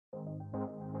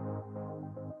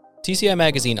TCI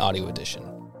Magazine Audio Edition.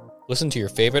 Listen to your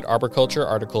favorite arboriculture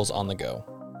articles on the go.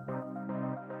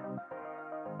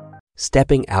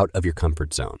 Stepping Out of Your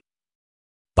Comfort Zone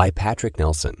by Patrick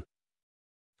Nelson.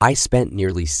 I spent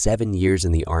nearly 7 years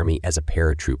in the Army as a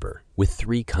paratrooper with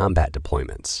 3 combat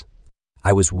deployments.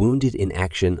 I was wounded in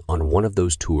action on one of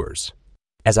those tours.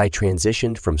 As I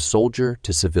transitioned from soldier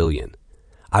to civilian,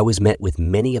 I was met with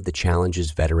many of the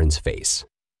challenges veterans face.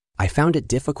 I found it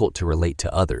difficult to relate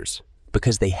to others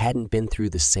because they hadn't been through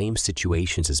the same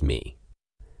situations as me.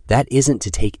 That isn't to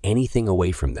take anything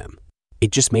away from them.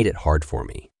 It just made it hard for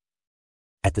me.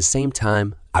 At the same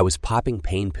time, I was popping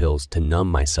pain pills to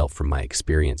numb myself from my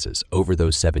experiences over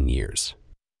those 7 years.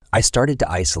 I started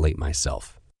to isolate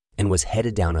myself and was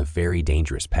headed down a very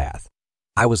dangerous path.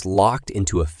 I was locked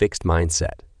into a fixed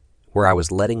mindset where I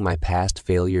was letting my past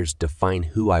failures define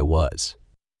who I was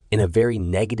in a very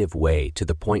negative way, to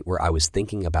the point where I was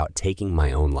thinking about taking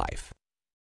my own life.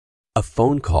 A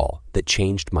phone call that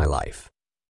changed my life.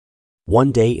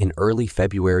 One day in early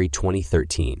February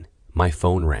 2013, my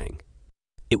phone rang.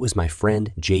 It was my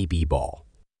friend J.B. Ball.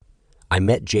 I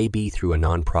met J.B. through a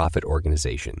nonprofit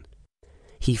organization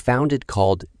he founded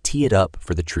called Tee It Up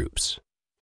for the Troops.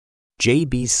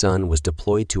 J.B.'s son was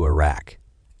deployed to Iraq,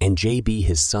 and J.B.,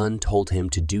 his son, told him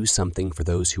to do something for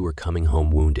those who were coming home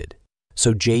wounded.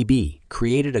 So J.B.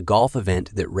 created a golf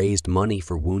event that raised money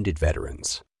for wounded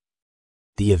veterans.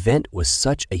 The event was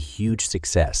such a huge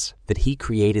success that he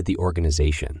created the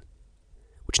organization,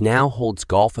 which now holds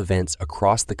golf events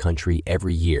across the country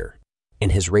every year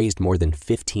and has raised more than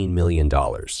 $15 million.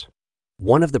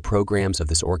 One of the programs of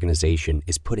this organization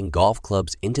is putting golf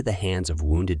clubs into the hands of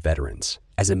wounded veterans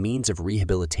as a means of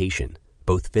rehabilitation,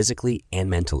 both physically and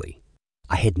mentally.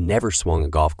 I had never swung a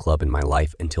golf club in my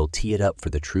life until Tee It Up for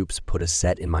the Troops put a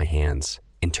set in my hands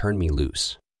and turned me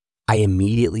loose. I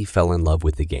immediately fell in love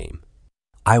with the game.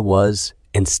 I was,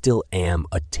 and still am,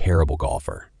 a terrible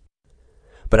golfer.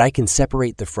 But I can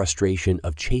separate the frustration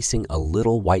of chasing a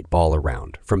little white ball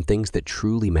around from things that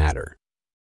truly matter.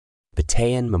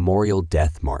 Bataan Memorial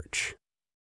Death March.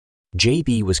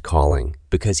 J.B. was calling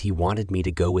because he wanted me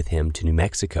to go with him to New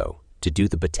Mexico to do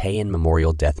the Bataan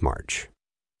Memorial Death March.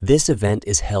 This event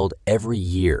is held every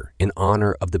year in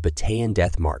honor of the Bataan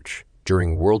Death March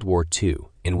during World War II,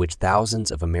 in which thousands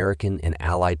of American and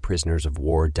Allied prisoners of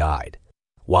war died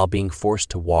while being forced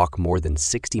to walk more than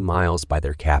 60 miles by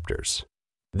their captors.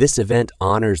 This event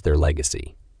honors their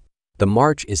legacy. The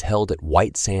march is held at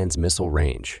White Sands Missile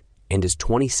Range and is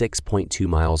 26.2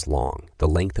 miles long, the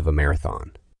length of a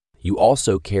marathon. You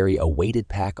also carry a weighted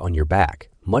pack on your back,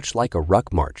 much like a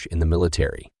ruck march in the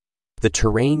military. The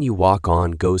terrain you walk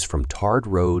on goes from tarred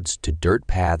roads to dirt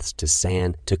paths to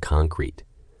sand to concrete,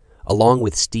 along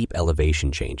with steep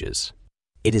elevation changes.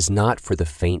 It is not for the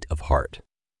faint of heart.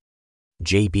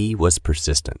 J.B. was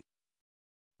persistent.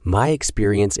 My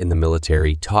experience in the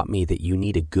military taught me that you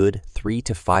need a good 3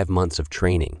 to 5 months of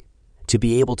training to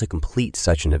be able to complete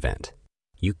such an event.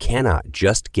 You cannot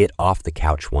just get off the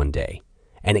couch one day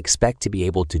and expect to be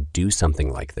able to do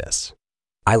something like this.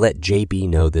 I let J.B.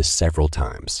 know this several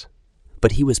times,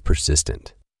 but he was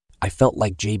persistent. I felt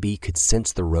like J.B. could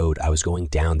sense the road I was going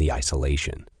down, the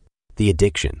isolation, the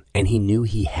addiction, and he knew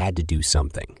he had to do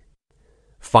something.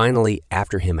 Finally,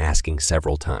 after him asking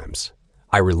several times,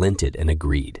 I relented and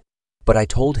agreed, but I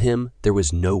told him there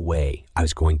was no way I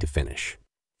was going to finish.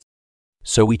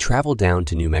 So we traveled down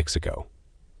to New Mexico.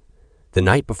 The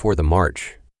night before the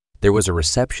march, there was a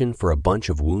reception for a bunch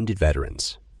of wounded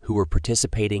veterans who were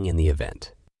participating in the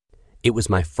event. It was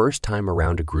my first time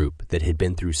around a group that had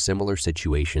been through similar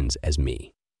situations as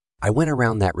me. I went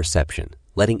around that reception,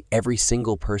 letting every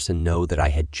single person know that I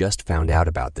had just found out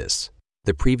about this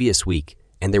the previous week,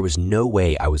 and there was no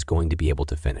way I was going to be able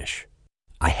to finish.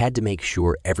 I had to make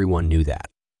sure everyone knew that.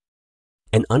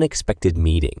 An unexpected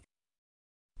meeting.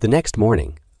 The next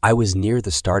morning, I was near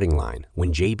the starting line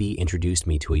when J.B. introduced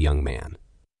me to a young man.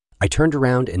 I turned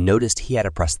around and noticed he had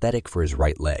a prosthetic for his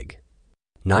right leg.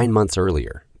 9 months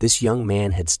earlier, this young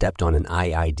man had stepped on an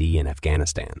IED in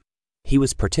Afghanistan. He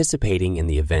was participating in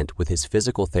the event with his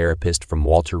physical therapist from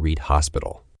Walter Reed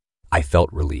Hospital. I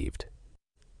felt relieved.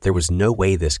 There was no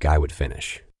way this guy would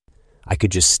finish. I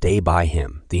could just stay by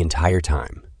him the entire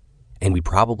time, and we'd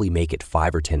probably make it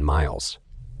 5 or 10 miles,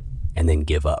 and then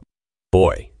give up.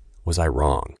 Boy, was I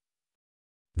wrong.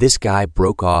 This guy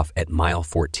broke off at mile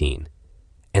 14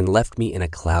 and left me in a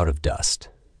cloud of dust.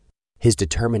 His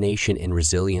determination and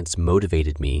resilience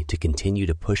motivated me to continue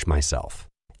to push myself,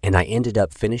 and I ended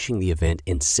up finishing the event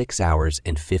in 6 hours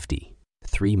and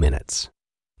 53 minutes.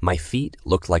 My feet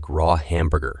looked like raw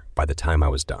hamburger by the time I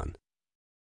was done.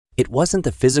 It wasn't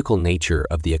the physical nature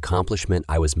of the accomplishment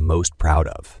I was most proud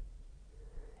of.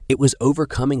 It was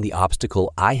overcoming the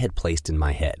obstacle I had placed in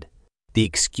my head, the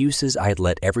excuses I had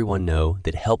let everyone know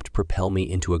that helped propel me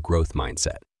into a growth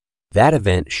mindset. That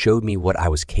event showed me what I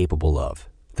was capable of,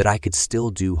 that I could still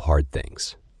do hard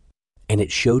things. And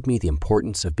it showed me the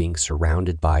importance of being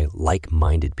surrounded by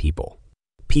like-minded people,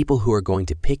 people who are going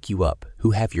to pick you up,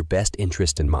 who have your best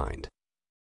interest in mind.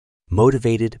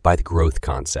 Motivated by the growth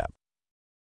concept.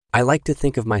 I like to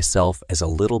think of myself as a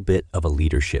little bit of a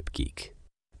leadership geek.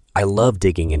 I love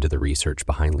digging into the research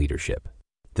behind leadership.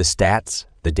 The stats,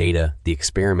 the data, the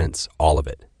experiments, all of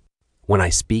it. When I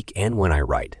speak and when I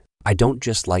write, I don't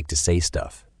just like to say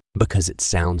stuff because it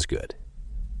sounds good.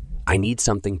 I need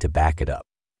something to back it up.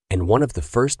 And one of the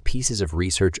first pieces of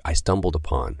research I stumbled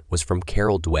upon was from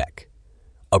Carol Dweck,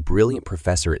 a brilliant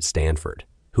professor at Stanford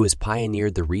who has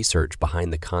pioneered the research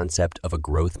behind the concept of a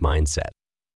growth mindset.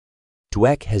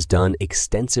 Dweck has done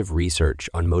extensive research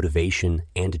on motivation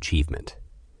and achievement.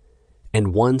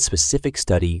 And one specific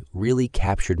study really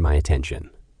captured my attention.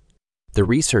 The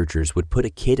researchers would put a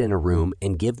kid in a room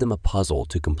and give them a puzzle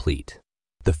to complete.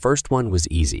 The first one was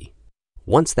easy.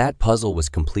 Once that puzzle was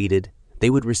completed, they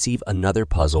would receive another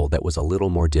puzzle that was a little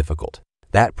more difficult.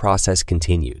 That process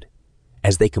continued.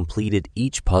 As they completed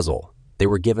each puzzle, they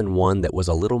were given one that was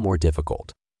a little more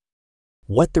difficult.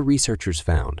 What the researchers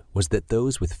found was that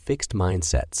those with fixed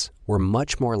mindsets were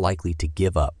much more likely to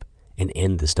give up and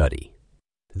end the study.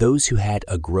 Those who had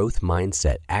a growth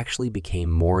mindset actually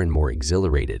became more and more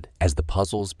exhilarated as the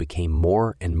puzzles became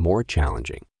more and more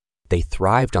challenging. They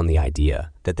thrived on the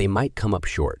idea that they might come up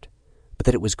short, but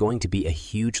that it was going to be a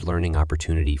huge learning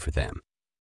opportunity for them.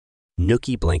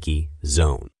 Nookie Blanky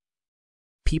Zone.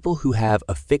 People who have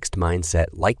a fixed mindset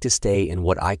like to stay in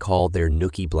what I call their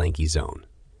Nookie Blanky zone.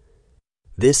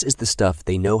 This is the stuff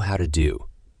they know how to do,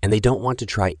 and they don't want to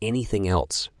try anything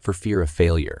else for fear of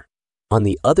failure. On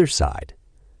the other side,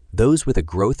 those with a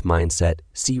growth mindset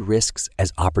see risks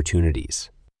as opportunities.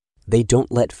 They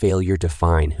don't let failure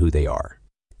define who they are.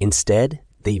 Instead,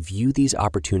 they view these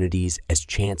opportunities as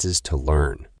chances to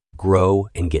learn, grow,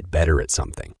 and get better at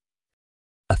something.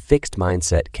 A fixed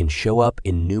mindset can show up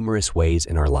in numerous ways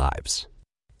in our lives.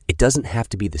 It doesn't have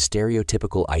to be the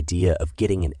stereotypical idea of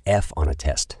getting an F on a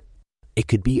test. It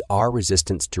could be our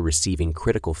resistance to receiving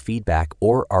critical feedback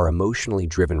or our emotionally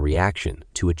driven reaction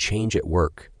to a change at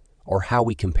work or how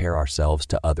we compare ourselves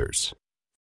to others.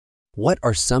 What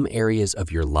are some areas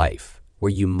of your life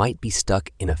where you might be stuck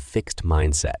in a fixed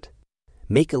mindset?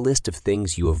 Make a list of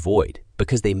things you avoid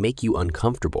because they make you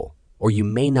uncomfortable or you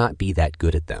may not be that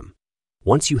good at them.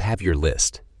 Once you have your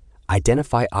list,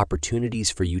 identify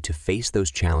opportunities for you to face those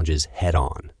challenges head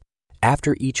on.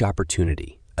 After each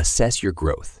opportunity, assess your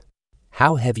growth.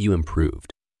 How have you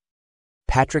improved?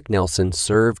 Patrick Nelson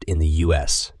served in the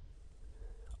U.S.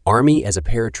 Army as a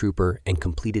paratrooper and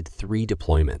completed 3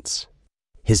 deployments.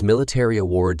 His military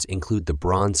awards include the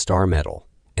Bronze Star Medal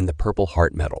and the Purple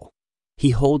Heart Medal.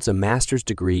 He holds a master's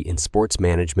degree in sports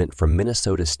management from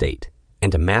Minnesota State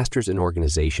and a master's in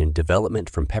organization development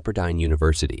from Pepperdine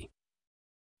University.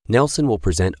 Nelson will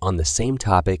present on the same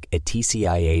topic at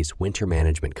TCIA's Winter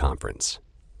Management Conference,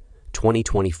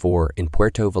 2024 in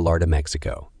Puerto Vallarta,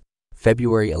 Mexico,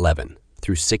 February 11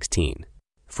 through 16.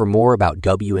 For more about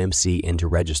WMC and to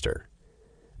register,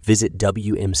 visit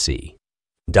wmc.tcia.org.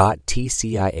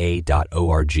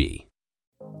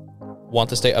 Want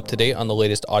to stay up to date on the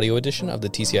latest audio edition of the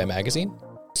TCI Magazine?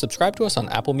 Subscribe to us on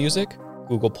Apple Music,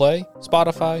 Google Play,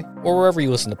 Spotify, or wherever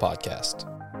you listen to podcasts.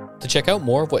 To check out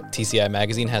more of what TCI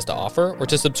Magazine has to offer or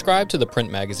to subscribe to the print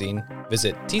magazine,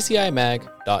 visit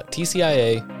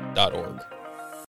tcimag.tcia.org.